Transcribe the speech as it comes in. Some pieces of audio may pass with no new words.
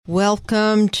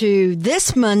Welcome to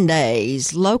this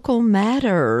Monday's Local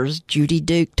Matters. Judy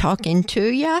Duke talking to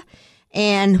you.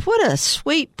 And what a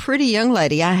sweet, pretty young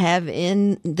lady I have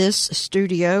in this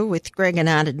studio with Greg and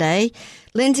I today,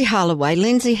 Lindsay Holloway.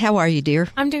 Lindsay, how are you, dear?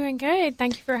 I'm doing good.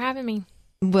 Thank you for having me.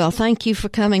 Well, thank you for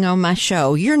coming on my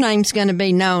show. Your name's going to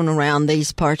be known around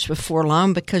these parts before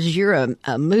long because you're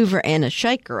a mover and a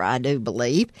shaker, I do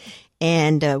believe.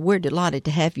 And we're delighted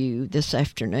to have you this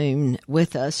afternoon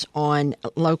with us on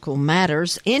Local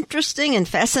Matters. Interesting and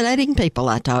fascinating people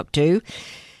I talk to,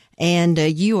 and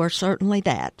you are certainly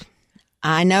that.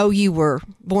 I know you were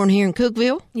born here in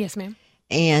Cookeville. Yes, ma'am.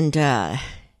 And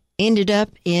ended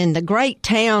up in the great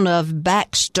town of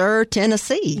Baxter,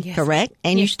 Tennessee, yes, correct?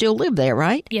 And yes. You still live there,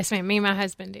 right? Yes, ma'am. Me and my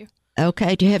husband do.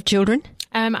 Okay. Do you have children?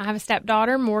 I have a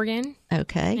stepdaughter, Morgan.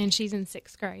 Okay. And she's in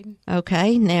 6th grade.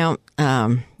 Okay. Now,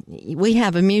 we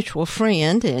have a mutual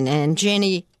friend, and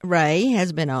Jenny Ray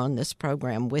has been on this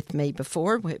program with me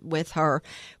before with her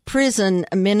prison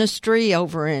ministry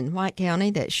over in White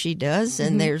County that she does.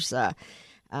 And there's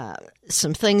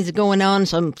some things going on,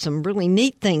 some really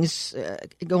neat things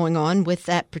going on with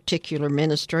that particular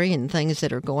ministry and things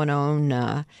that are going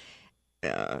on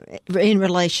in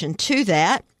relation to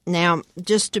that. Now,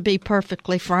 just to be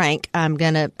perfectly frank, I'm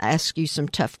going to ask you some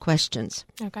tough questions.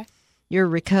 Okay. You're a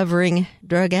recovering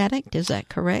drug addict, is that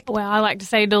correct? Well, I like to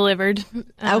say delivered.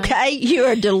 Okay,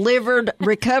 you're a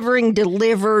recovering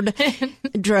delivered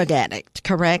drug addict,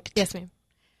 correct? Yes, ma'am.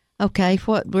 Okay,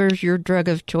 where's your drug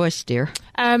of choice, dear?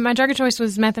 My drug of choice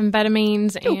was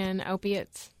methamphetamines and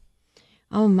opiates.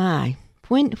 Oh, my.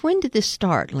 When did this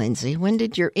start, Lindsay? When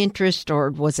did your interest,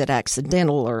 or was it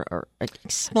accidental, or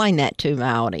explain that to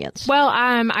my audience? Well,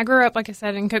 I grew up, like I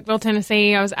said, in Cookeville,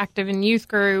 Tennessee. I was active in youth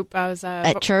group. I was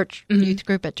at church, youth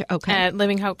group at church. Okay, at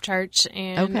Living Hope Church,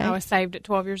 and okay. I was saved at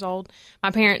 12 years old.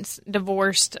 My parents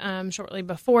divorced shortly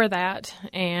before that,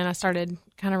 and I started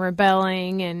kind of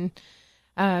rebelling and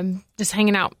just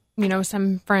hanging out.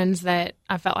 Some friends that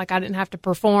I felt like I didn't have to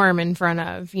perform in front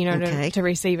of, okay. to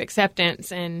receive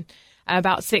acceptance. And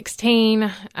about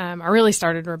 16, I really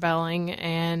started rebelling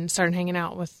and started hanging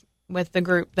out with the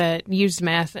group that used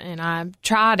meth. And I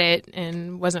tried it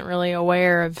and wasn't really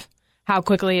aware of how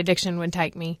quickly addiction would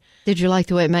take me. Did you like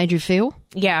the way it made you feel?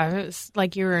 Yeah, it was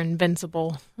like you were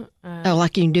invincible.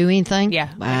 Like you can do anything? Yeah,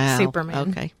 wow. like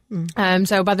Superman. Okay.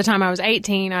 So by the time I was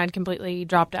 18, I'd completely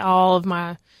dropped all of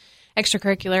my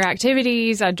extracurricular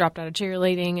activities. I dropped out of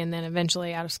cheerleading and then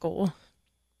eventually out of school.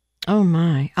 Oh,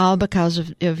 my. All because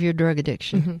of your drug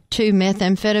addiction. Mm-hmm. To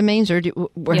methamphetamines,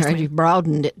 or yes, had you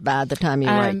broadened it by the time you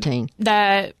were 18?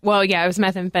 It was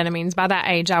methamphetamines. By that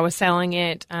age, I was selling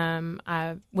it.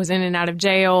 I was in and out of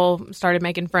jail, started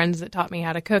making friends that taught me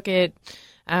how to cook it.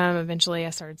 Eventually, I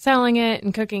started selling it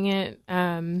and cooking it.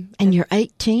 And you're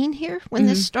 18 here when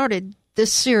this started,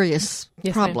 this serious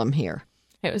problem ma'am. Here?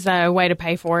 It was a way to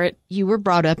pay for it. You were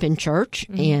brought up in church,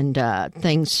 and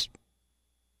things...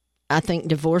 I think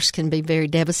divorce can be very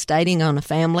devastating on a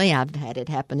family. I've had it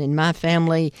happen in my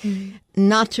family.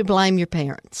 Not to blame your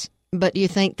parents, but do you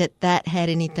think that had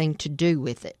anything to do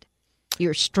with it?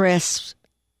 Your stress,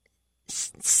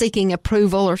 seeking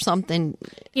approval or something?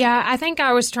 Yeah, I think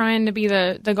I was trying to be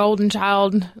the golden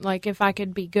child. Like if I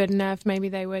could be good enough, maybe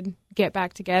they would get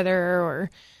back together. Or,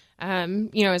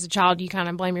 as a child, you kind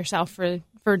of blame yourself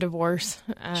for divorce.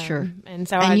 Sure. And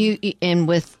so and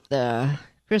with the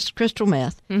crystal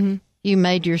meth, you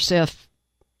made yourself,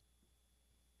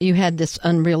 you had this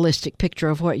unrealistic picture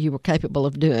of what you were capable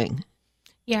of doing.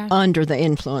 Yeah. Under the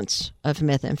influence of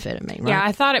methamphetamine, right? Yeah,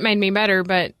 I thought it made me better,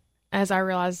 but as I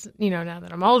realized, now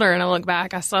that I'm older and I look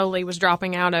back, I slowly was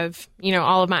dropping out of,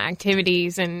 all of my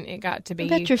activities, and it got to be...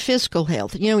 What about your physical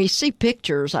health? You see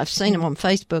pictures. I've seen them on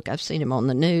Facebook. I've seen them on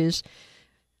the news.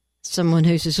 Someone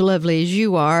who's as lovely as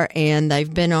you are, and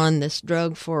they've been on this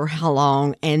drug for how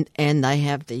long, and they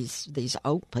have these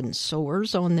open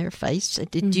sores on their face.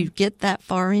 Did you get that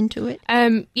far into it?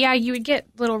 Yeah, you would get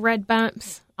little red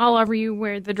bumps all over you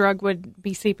where the drug would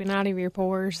be seeping out of your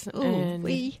pores. Ooh,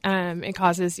 and it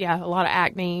causes, a lot of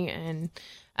acne,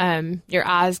 and your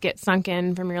eyes get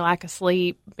sunken from your lack of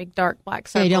sleep, big dark black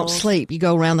circles. Yeah, you don't sleep. You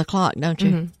go around the clock, don't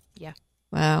you? Yeah.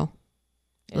 Wow.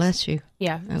 Bless you.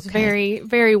 Yeah, it was very,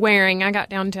 very wearing. I got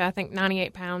down to, I think,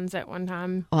 98 pounds at one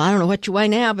time. Well, I don't know what you weigh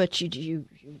now, but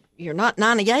you're not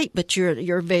 98, but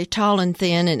you're very tall and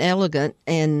thin and elegant.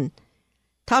 And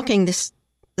talking this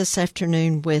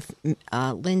afternoon with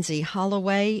Lindsay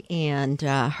Holloway and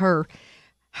her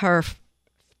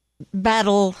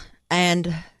battle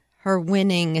and her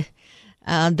winning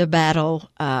the battle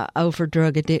over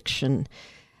drug addiction.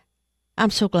 I'm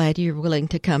so glad you're willing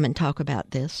to come and talk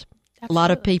about this. Absolutely. A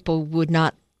lot of people would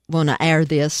not want to air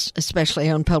this, especially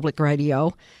on public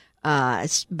radio.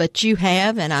 But you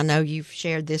have, and I know you've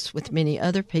shared this with many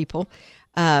other people.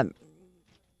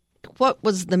 What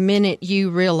was the minute you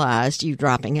realized you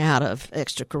dropping out of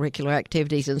extracurricular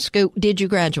activities in school? Did you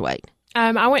graduate?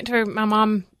 My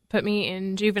mom put me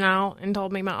in juvenile and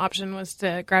told me my option was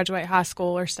to graduate high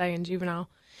school or stay in juvenile.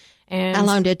 And how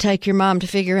long did it take your mom to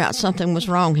figure out something was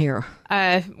wrong here?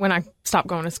 When I stopped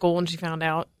going to school and she found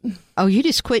out. Oh, you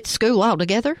just quit school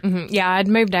altogether? Mm-hmm. Yeah, I'd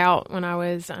moved out when I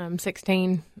was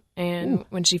 16, and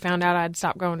when she found out I'd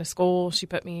stopped going to school, she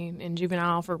put me in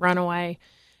juvenile for runaway.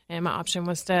 And my option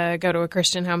was to go to a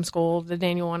Christian homeschool, the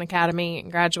Daniel One Academy,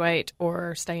 and graduate,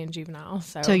 or stay in juvenile.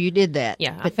 So you did that?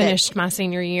 Yeah, I finished my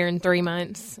senior year in 3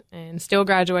 months and still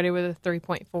graduated with a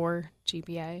 3.4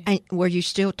 GPA. And were you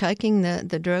still taking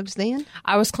the drugs then?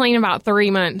 I was clean about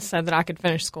 3 months so that I could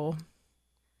finish school.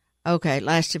 Okay, it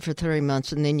lasted for 3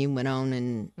 months, and then you went on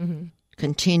and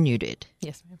continued it.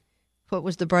 Yes, ma'am. What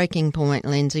was the breaking point,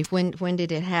 Lindsay? When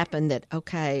did it happen that,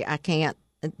 okay, I can't,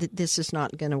 this is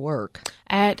not going to work?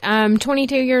 At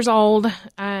 22 years old,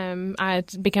 I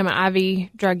had become an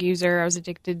IV drug user. I was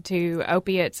addicted to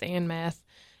opiates and meth.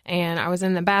 And I was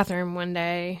in the bathroom one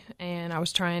day, and I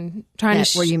was trying to...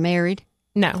 Were you married?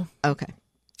 No. Okay.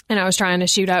 And I was trying to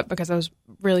shoot up because I was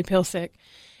really pill sick.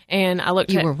 And I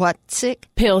looked You were what sick?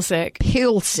 Pill sick.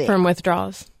 Pill sick. From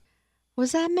withdrawals. What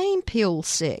does that mean, pill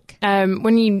sick?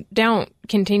 When you don't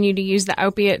continue to use the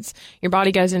opiates, your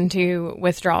body goes into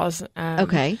withdrawals.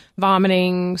 Okay.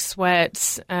 Vomiting,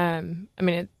 sweats.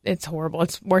 It's horrible.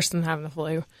 It's worse than having the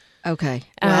flu. Okay.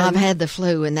 Well, I've had the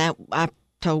flu, and that I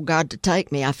told God to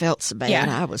take me. I felt so bad.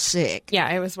 Yeah. I was sick. Yeah,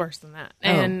 it was worse than that.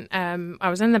 And I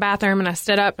was in the bathroom, and I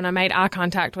stood up, and I made eye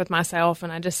contact with myself,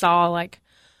 and I just saw, like,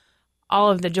 all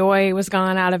of the joy was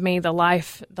gone out of me. There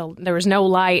was no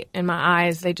light in my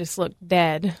eyes. They just looked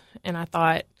dead. And I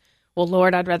thought, well,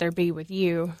 Lord, I'd rather be with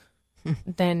you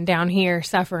than down here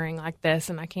suffering like this.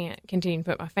 And I can't continue to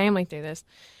put my family through this.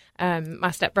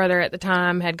 My stepbrother at the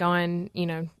time had gone,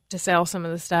 to sell some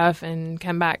of the stuff and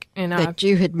come back. And that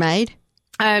you had made?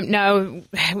 No,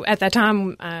 at that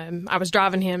time, I was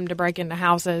driving him to break into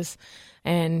houses,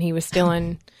 and he was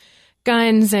stealing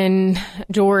guns and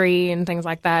jewelry and things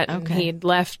like that. And he had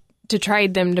left to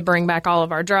trade them to bring back all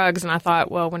of our drugs. And I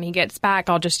thought, well, when he gets back,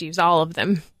 I'll just use all of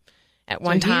them at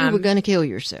one time. You were going to kill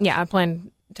yourself? Yeah, I planned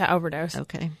to overdose.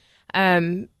 Okay.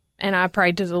 And I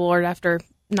prayed to the Lord after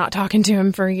not talking to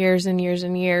him for years and years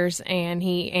and years. And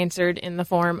he answered in the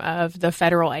form of the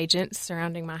federal agents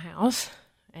surrounding my house.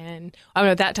 And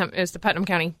at that time, it was the Putnam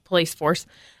County Police Force.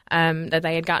 That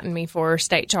they had gotten me for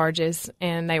state charges,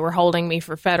 and they were holding me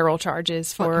for federal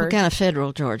charges for... What kind of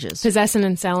federal charges? Possessing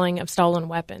and selling of stolen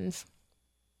weapons.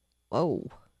 Whoa.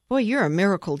 Boy, you're a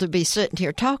miracle to be sitting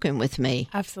here talking with me.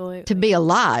 Absolutely. To be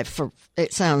alive,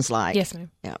 it sounds like. Yes,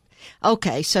 ma'am. Yeah.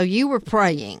 Okay, so you were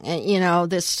praying. And,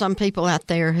 there's some people out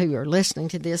there who are listening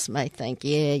to this may think,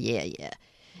 yeah.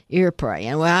 You're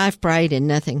praying. Well, I've prayed and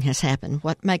nothing has happened.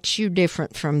 What makes you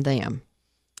different from them?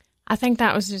 I think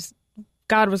that was just...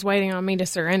 God was waiting on me to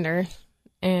surrender,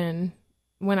 and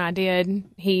when I did,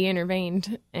 he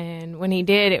intervened. And when he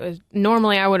did, it was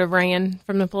normally I would have ran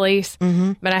from the police,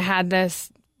 but I had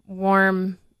this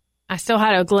I still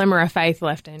had a glimmer of faith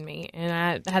left in me,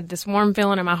 and I had this warm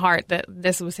feeling in my heart that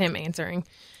this was him answering.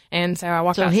 And so I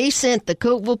walked out. So he sent the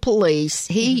Cookeville police.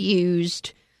 He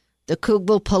used the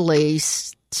Cookeville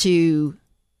police to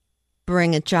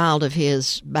bring a child of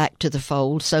his back to the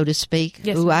fold, so to speak.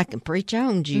 Yes, I can preach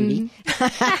on, Judy.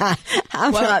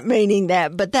 I'm not meaning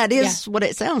that, but that is what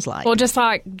it sounds like. Well, just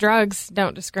like drugs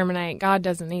don't discriminate, God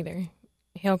doesn't either.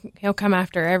 He'll come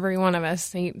after every one of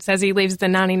us. He says he leaves the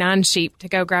 99 sheep to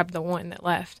go grab the one that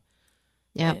left.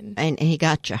 Yeah, and he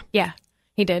got you. Yeah,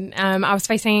 he did. I was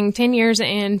facing 10 years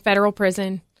in federal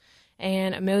prison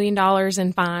and $1 million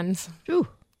in fines. Ooh.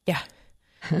 Yeah.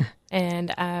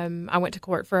 And I went to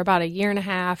court for about a year and a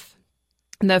half.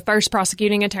 The first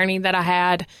prosecuting attorney that I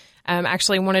had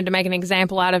actually wanted to make an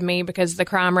example out of me because the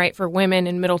crime rate for women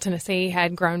in Middle Tennessee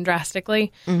had grown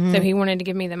drastically. So he wanted to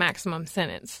give me the maximum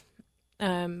sentence.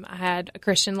 I had a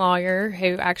Christian lawyer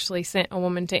who actually sent a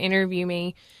woman to interview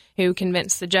me who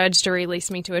convinced the judge to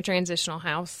release me to a transitional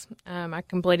house. I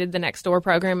completed the Next Door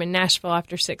program in Nashville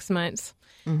after 6 months.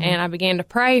 And I began to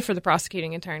pray for the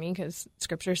prosecuting attorney because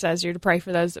Scripture says you're to pray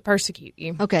for those that persecute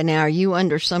you. Okay, now are you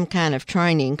under some kind of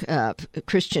training,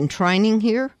 Christian training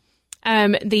here?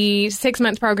 The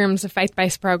 6-month program is a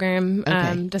faith-based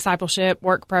program, discipleship,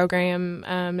 work program.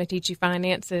 They teach you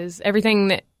finances, everything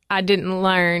that I didn't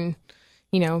learn,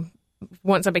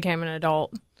 once I became an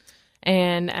adult.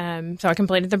 And so I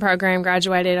completed the program,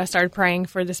 graduated. I started praying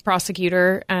for this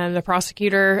prosecutor. The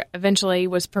prosecutor eventually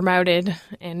was promoted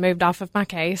and moved off of my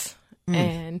case,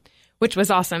 and which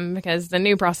was awesome because the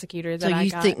new prosecutor that I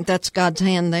got. So you think that's God's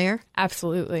hand there?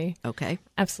 Absolutely. Okay.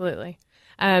 Absolutely.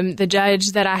 The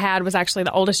judge that I had was actually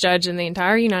the oldest judge in the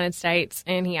entire United States,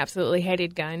 and he absolutely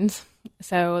hated guns.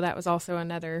 So that was also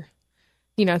another,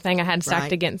 thing I had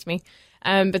stacked against me.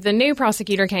 But the new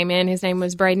prosecutor came in. His name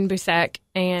was Braden Busek,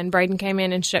 and Braden came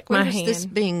in and shook my hand. Where is this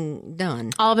being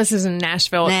done? All this is in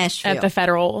Nashville. At the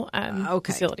federal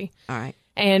facility. All right.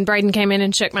 And Braden came in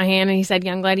and shook my hand, and he said,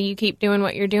 "Young lady, you keep doing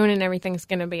what you're doing, and everything's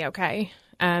going to be okay."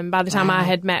 By the time I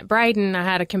had met Braden, I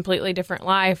had a completely different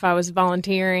life. I was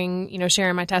volunteering,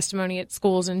 sharing my testimony at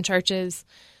schools and churches,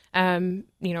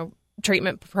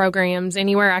 treatment programs,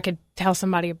 anywhere I could tell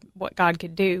somebody what God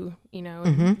could do,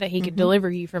 that he could deliver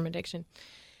you from addiction.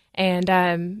 And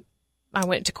I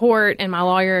went to court, and my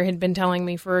lawyer had been telling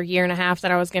me for a year and a half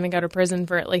that I was going to go to prison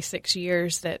for at least 6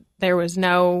 years, that there was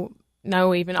no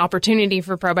even opportunity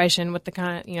for probation with the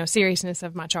kind of, seriousness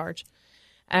of my charge.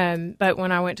 But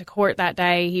when I went to court that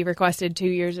day, he requested 2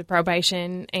 years of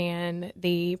probation, and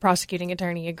the prosecuting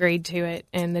attorney agreed to it,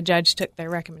 and the judge took their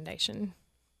recommendation.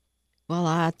 Well,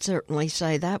 I'd certainly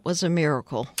say that was a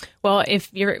miracle. Well, if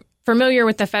you're familiar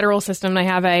with the federal system, they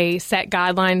have a set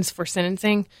guidelines for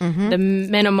sentencing. The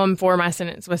minimum for my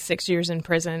sentence was 6 years in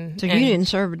prison. So you didn't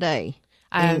serve a day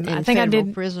in I think I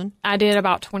did prison? I did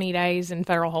about 20 days in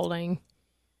federal holding.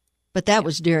 But that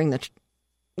was during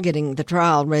getting the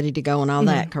trial ready to go and all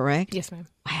that, correct? Yes, ma'am.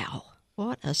 Wow,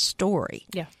 what a story.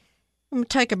 Yeah. I'm going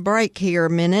to take a break here a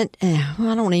minute.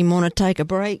 Well, I don't even want to take a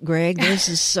break, Greg. This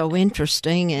is so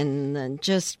interesting, and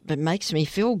it makes me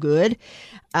feel good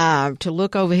to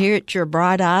look over here at your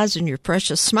bright eyes and your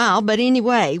precious smile. But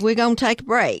anyway, we're going to take a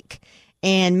break.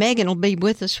 And Megan will be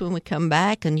with us when we come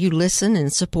back, and you listen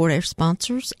and support our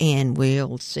sponsors, and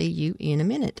we'll see you in a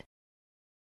minute.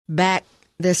 Back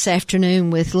this afternoon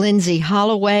with Lindsay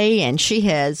Holloway, and she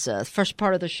has first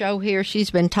part of the show here.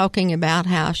 She's been talking about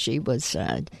how she was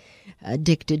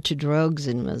addicted to drugs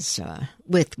and was,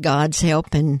 with God's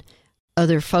help and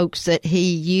other folks that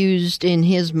he used in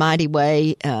his mighty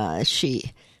way,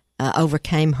 she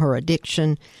overcame her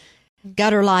addiction,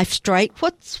 got her life straight.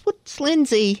 What's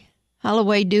Lindsay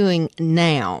Holloway doing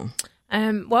now?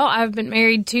 Well, I've been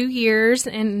married 2 years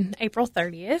in April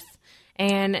 30th.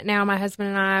 And now my husband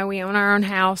and I, we own our own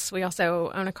house. We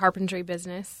also own a carpentry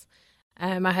business.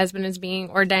 My husband is being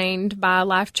ordained by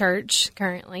Life Church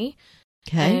currently.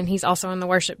 Okay. And he's also on the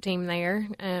worship team there.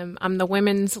 I'm the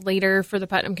women's leader for the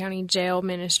Putnam County Jail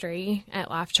Ministry at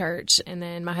Life Church. And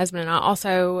then my husband and I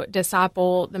also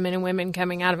disciple the men and women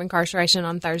coming out of incarceration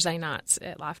on Thursday nights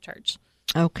at Life Church.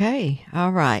 Okay.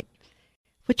 All right.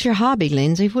 What's your hobby,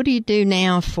 Lindsay? What do you do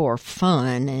now for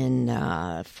fun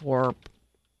and for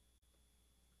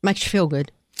makes you feel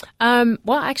good?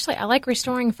 Well, actually, I like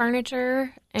restoring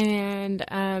furniture and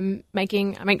I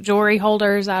make jewelry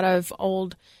holders out of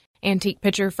old antique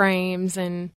picture frames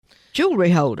and jewelry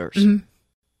holders. Mm-hmm.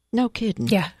 No kidding.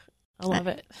 Yeah, I love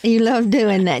it. You love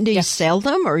doing that. Do you sell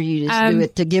them, or you just do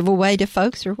it to give away to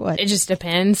folks, or what? It just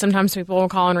depends. Sometimes people will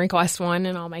call and request one,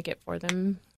 and I'll make it for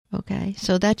them. Okay,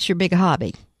 so that's your big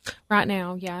hobby right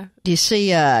now. Yeah. Do you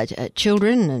see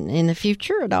children in the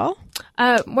future at all?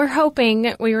 We're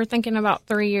hoping. We were thinking about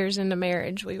 3 years into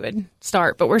marriage we would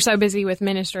start, but we're so busy with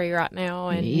ministry right now,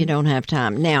 and you don't have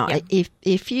time. Now,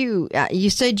 if you you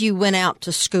said you went out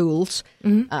to schools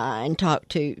and talked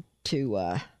to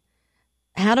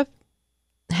how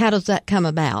does that come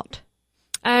about?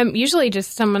 Usually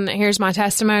just someone that hears my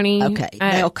testimony. Okay,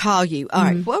 they'll call you. All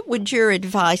right. What would your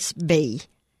advice be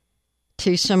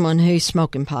to someone who's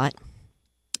smoking pot?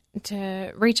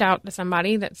 To reach out to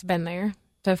somebody that's been there,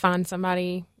 to find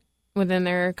somebody within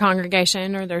their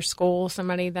congregation or their school,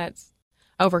 somebody that's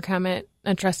overcome it,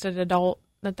 a trusted adult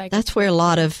that they can. That's where a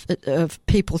lot of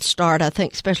people start, I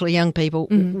think, especially young people,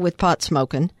 with pot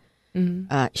smoking.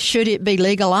 Mm-hmm. Should it be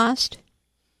legalized?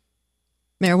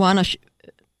 Marijuana?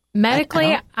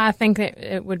 Medically, I think that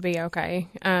it would be okay,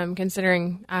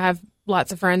 considering I have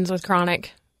lots of friends with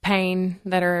chronic pain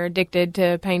that are addicted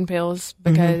to pain pills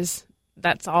because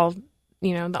that's all,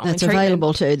 the only that's treatment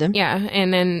available to them. Yeah,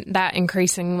 and then that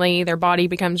increasingly their body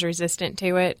becomes resistant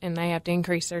to it, and they have to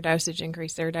increase their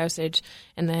dosage,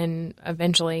 and then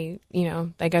eventually,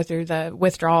 they go through the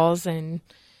withdrawals, and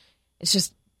it's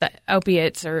just that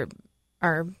opiates are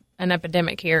an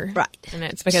epidemic here, right? And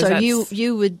it's because so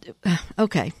you would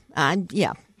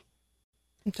yeah.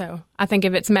 So I think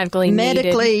if it's medically needed,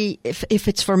 if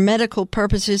it's for medical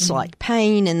purposes like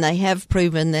pain, and they have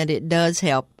proven that it does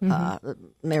help,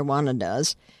 marijuana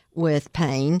does, with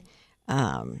pain.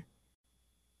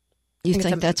 You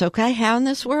think that's okay? How in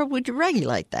this world would you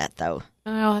regulate that, though?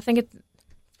 Well, I think it's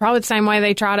probably the same way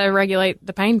they try to regulate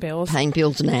the pain pills. Pain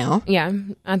pills now. Yeah,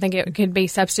 I think it could be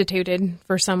substituted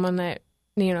for someone that,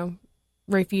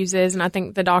 refuses. And I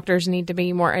think the doctors need to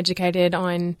be more educated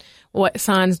on what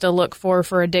signs to look for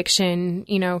addiction,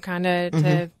 kind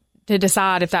of to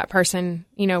decide if that person,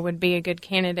 would be a good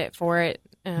candidate for it.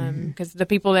 Because the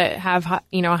people that have, a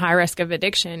high risk of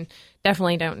addiction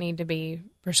definitely don't need to be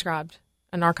prescribed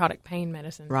a narcotic pain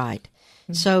medicine. Right.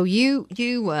 Mm-hmm. So you're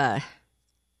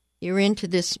into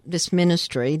this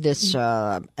ministry, at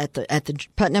the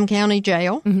Putnam County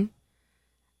Jail.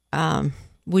 Mm-hmm.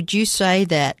 Would you say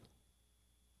that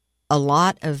a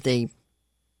lot of the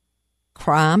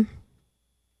crime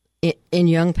in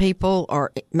young people,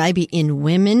 or maybe in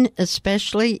women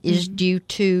especially, is due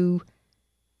to...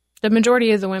 The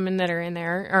majority of the women that are in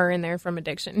there from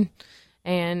addiction.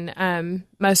 And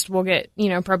most will get,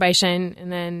 probation,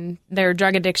 and then their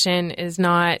drug addiction is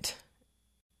not...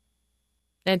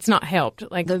 It's not helped.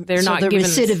 Like, they're not given...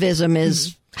 So the recidivism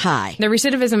is high. The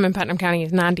recidivism in Putnam County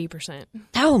is 90%.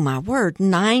 Oh, my word,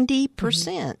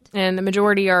 90%. And the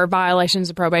majority are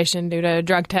violations of probation due to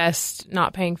drug tests,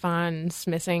 not paying fines,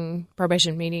 missing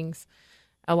probation meetings.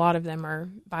 A lot of them are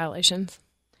violations.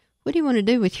 What do you want to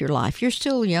do with your life? You're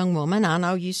still a young woman. I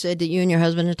know you said that you and your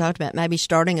husband had talked about maybe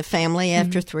starting a family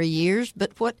after 3 years,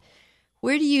 but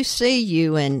where do you see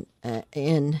you in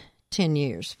 10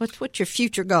 years? What's your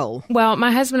future goal? Well,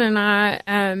 my husband and I,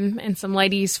 and some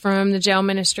ladies from the jail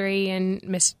ministry and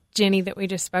Miss Jenny that we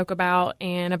just spoke about,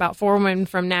 and about 4 women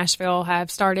from Nashville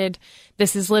have started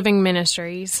This Is Living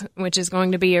Ministries, which is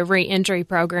going to be a reentry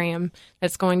program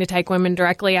that's going to take women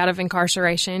directly out of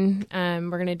incarceration. We're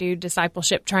going to do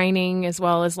discipleship training as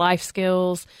well as life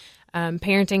skills,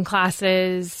 parenting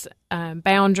classes,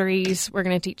 boundaries. We're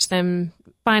going to teach them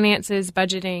finances,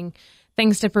 budgeting,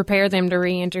 things to prepare them to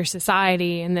reenter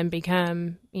society and then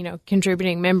become,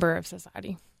 contributing member of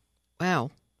society.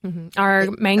 Wow. Mm-hmm. Our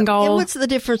main goal... What's the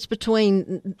difference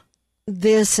between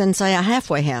this and, say, a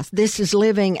halfway house? This Is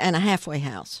Living and a halfway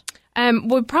house.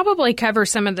 Would probably cover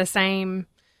some of the same...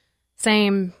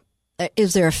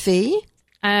 Is there a fee?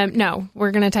 No, we're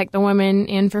going to take the women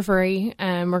in for free.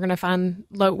 We're going to find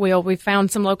we've found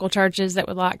some local churches that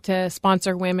would like to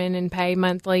sponsor women and pay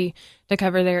monthly to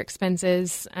cover their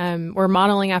expenses. We're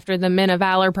modeling after the Men of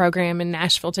Valor program in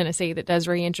Nashville, Tennessee, that does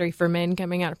reentry for men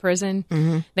coming out of prison.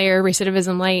 Mm-hmm. Their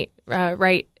recidivism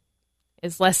rate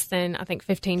is less than, I think,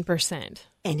 15%.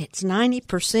 And it's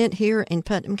 90% here in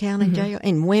Putnam County Jail.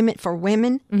 And women.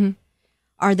 Mm-hmm.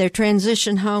 Are there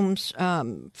transition homes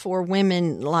for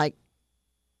women like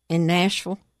in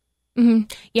Nashville?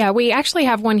 Mm-hmm. Yeah, we actually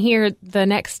have one here, The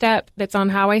Next Step, that's on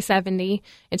Highway 70.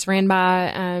 It's ran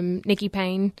by Nikki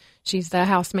Payne. She's the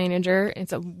house manager.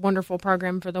 It's a wonderful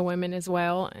program for the women as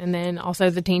well. And then also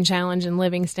the Teen Challenge in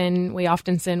Livingston. We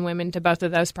often send women to both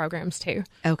of those programs too.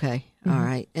 Okay. Mm-hmm. All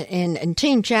right. And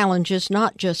Teen Challenge is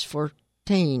not just for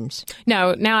teens.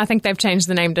 No, now I think they've changed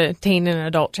the name to Teen and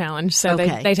Adult Challenge. So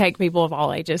they take people of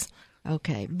all ages.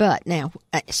 Okay, but now,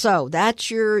 so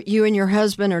that's you and your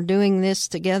husband are doing this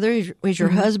together. Is your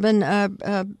husband,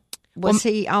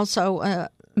 he also?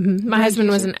 My husband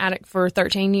was an addict for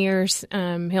 13 years.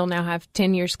 He'll now have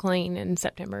 10 years clean in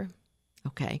September.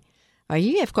 Okay.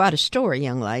 You have quite a story,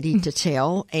 young lady, to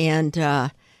tell. And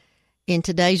in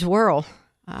today's world,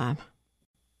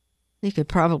 you could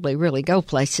probably really go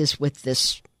places with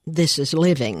this. This Is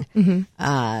Living.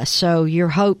 Mm-hmm. So your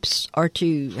hopes are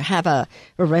to have a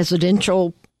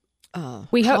residential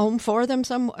home for them?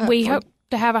 We hope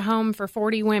to have a home for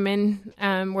 40 women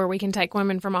where we can take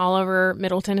women from all over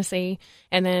Middle Tennessee.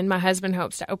 And then my husband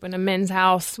hopes to open a men's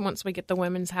house once we get the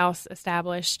women's house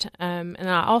established. And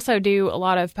I also do a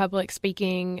lot of public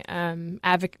speaking,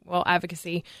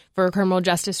 advocacy for criminal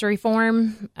justice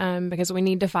reform because we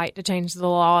need to fight to change the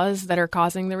laws that are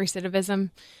causing the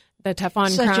recidivism. The tough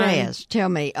on crime. Such as, tell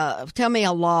me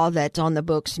a law that's on the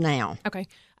books now. Okay.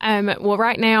 Well,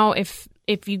 right now, if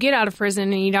you get out of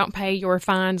prison and you don't pay your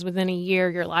fines within a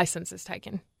year, your license is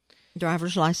taken.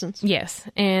 Driver's license? Yes.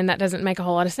 And that doesn't make a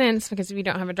whole lot of sense because if you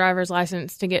don't have a driver's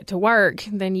license to get to work,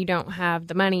 then you don't have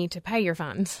the money to pay your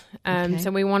fines. Okay.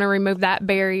 So we want to remove that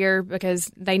barrier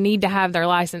because they need to have their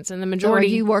license. And the majority...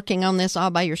 So are you working on this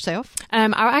all by yourself?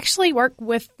 I actually work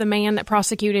with the man that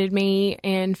prosecuted me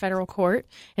in federal court.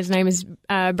 His name is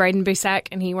Braden Busack,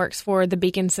 and he works for the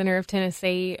Beacon Center of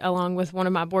Tennessee along with one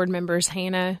of my board members,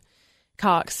 Hannah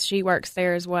Cox. She works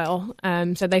there as well.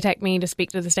 So they take me to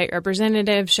speak to the state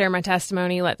representative, share my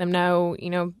testimony, let them know,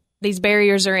 these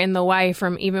barriers are in the way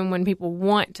from even when people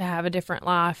want to have a different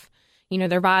life.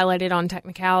 they're violated on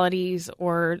technicalities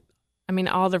or,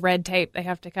 all the red tape they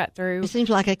have to cut through. It seems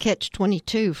like a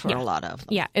catch-22 for a lot of them.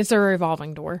 Yeah, it's a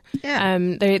revolving door. Yeah.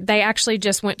 They actually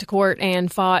just went to court and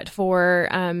fought for,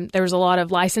 there was a lot of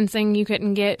licensing you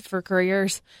couldn't get for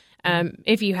careers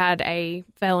if you had a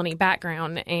felony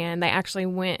background, and they actually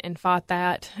went and fought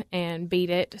that and beat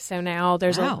it. So now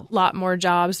there's a lot more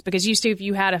jobs, because used to, if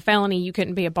you had a felony, you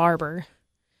couldn't be a barber,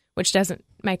 which doesn't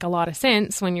make a lot of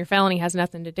sense when your felony has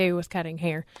nothing to do with cutting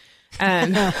hair.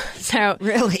 So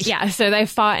really, yeah, so they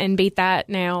fought and beat that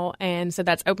now, and so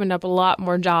that's opened up a lot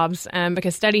more jobs,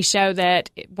 because studies show that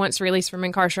once released from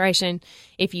incarceration,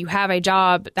 if you have a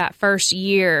job that first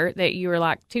year, that you are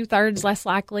like 2/3 less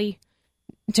likely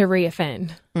to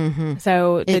reoffend. Mm-hmm.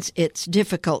 So it's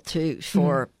difficult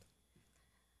for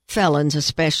felons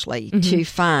especially to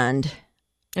find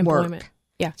employment. Work.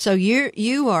 Yeah. So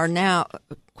you are now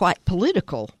quite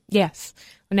political. Yes.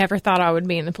 I never thought I would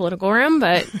be in the political realm,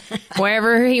 but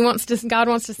wherever God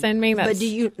wants to send me. But do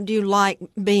you like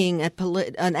being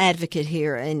an advocate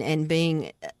here and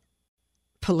being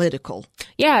political?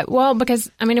 Yeah, well, because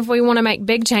if we want to make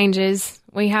big changes,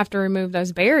 we have to remove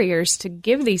those barriers to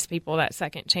give these people that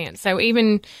second chance. So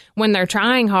even when they're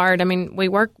trying hard, we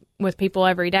work with people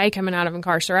every day coming out of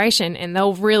incarceration, and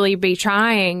they'll really be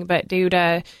trying, but due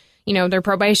to their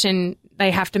probation,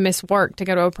 they have to miss work to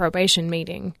go to a probation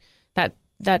meeting.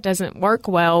 That doesn't work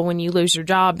well when you lose your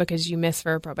job because you miss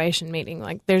for a probation meeting.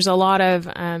 Like, there's a lot of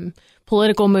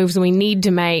political moves we need to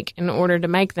make in order to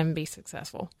make them be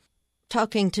successful.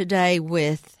 Talking today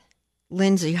with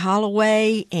Lindsay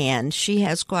Holloway, and she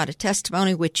has quite a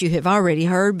testimony, which you have already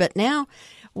heard, but now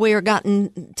we are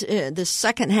gotten to the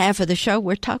second half of the show.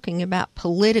 We're talking about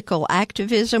political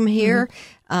activism here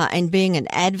and being an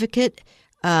advocate.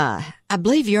 I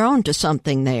believe you're on to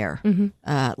something there,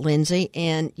 Lindsay,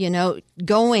 and,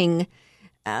 going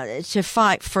to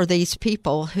fight for these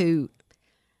people who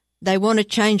they want to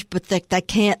change, but they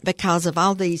can't because of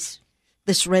all this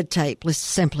red tape. Let's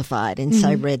simplify it and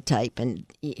say red tape. And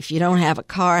if you don't have a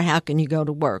car, how can you go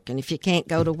to work? And if you can't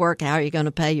go to work, how are you going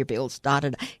to pay your bills?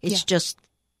 It's just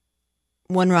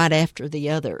one right after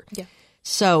the other. Yeah.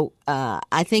 So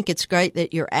I think it's great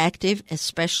that you're active,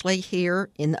 especially here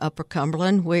in the Upper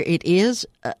Cumberland, where it is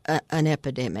an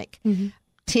epidemic.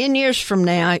 10 years from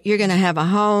now, you're going to have a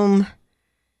home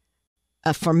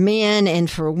for men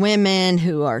and for women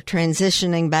who are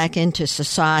transitioning back into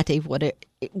society.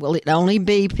 Will it only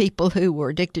be people who were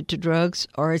addicted to drugs,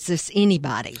 or is this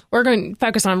anybody? We're going to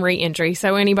focus on reentry,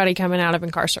 so anybody coming out of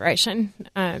incarceration.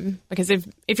 Because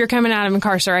if you're coming out of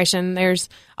incarceration, there's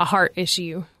a heart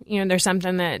issue. There's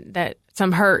something that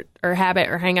some hurt or habit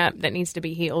or hang up that needs to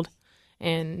be healed,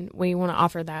 and we want to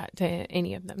offer that to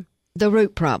any of them. The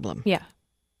root problem. Yeah.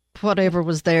 Whatever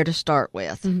was there to start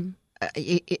with.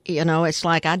 It's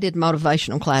like I did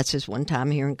motivational classes one time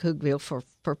here in Cookeville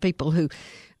for people who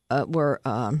were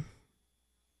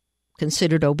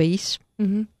considered obese.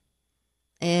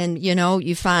 And,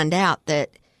 you find out that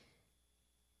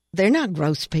they're not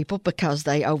gross people because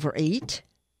they overeat.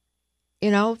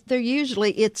 They're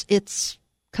usually, it's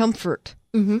comfort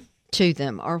to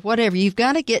them or whatever. You've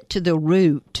got to get to the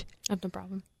root of the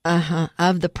problem.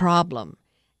 Of the problem.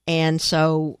 And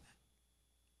so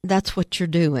that's what you're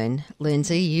doing,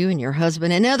 Lindsay, you and your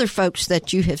husband and other folks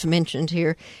that you have mentioned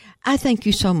here. I thank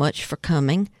you so much for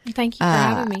coming. Thank you for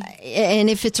having me. And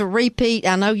if it's a repeat,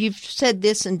 I know you've said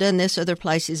this and done this other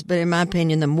places, but in my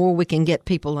opinion, the more we can get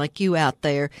people like you out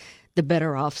there, the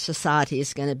better off society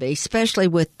is going to be, especially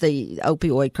with the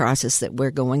opioid crisis that we're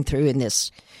going through in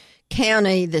this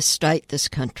county, this state, this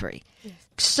country. Yes.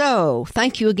 So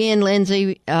thank you again,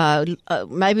 Lindsay.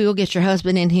 Maybe we'll get your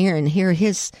husband in here and hear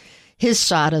his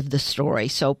side of the story.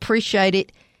 So appreciate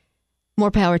it.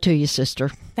 More power to you, sister.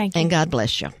 Thank you. And God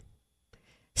bless you.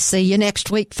 See you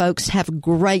next week, folks. Have a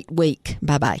great week.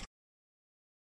 Bye-bye.